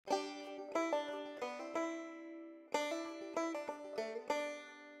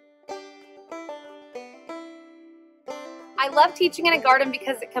I love teaching in a garden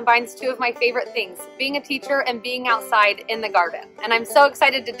because it combines two of my favorite things, being a teacher and being outside in the garden. And I'm so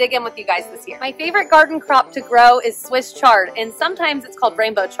excited to dig in with you guys this year. My favorite garden crop to grow is Swiss chard, and sometimes it's called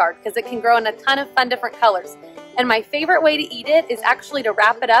rainbow chard because it can grow in a ton of fun different colors. And my favorite way to eat it is actually to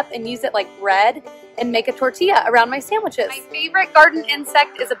wrap it up and use it like bread and make a tortilla around my sandwiches. My favorite garden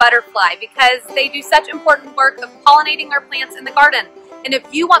insect is a butterfly because they do such important work of pollinating our plants in the garden. And if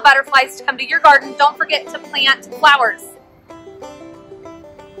you want butterflies to come to your garden, don't forget to plant flowers.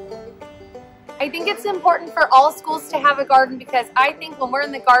 I think it's important for all schools to have a garden because I think when we're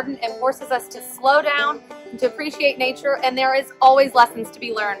in the garden, it forces us to slow down and to appreciate nature, and there is always lessons to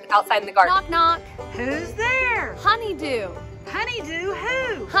be learned outside in the garden. Knock, knock. Who's there? Honeydew. Honeydew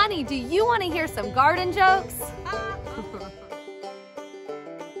who? Honey, do you want to hear some garden jokes?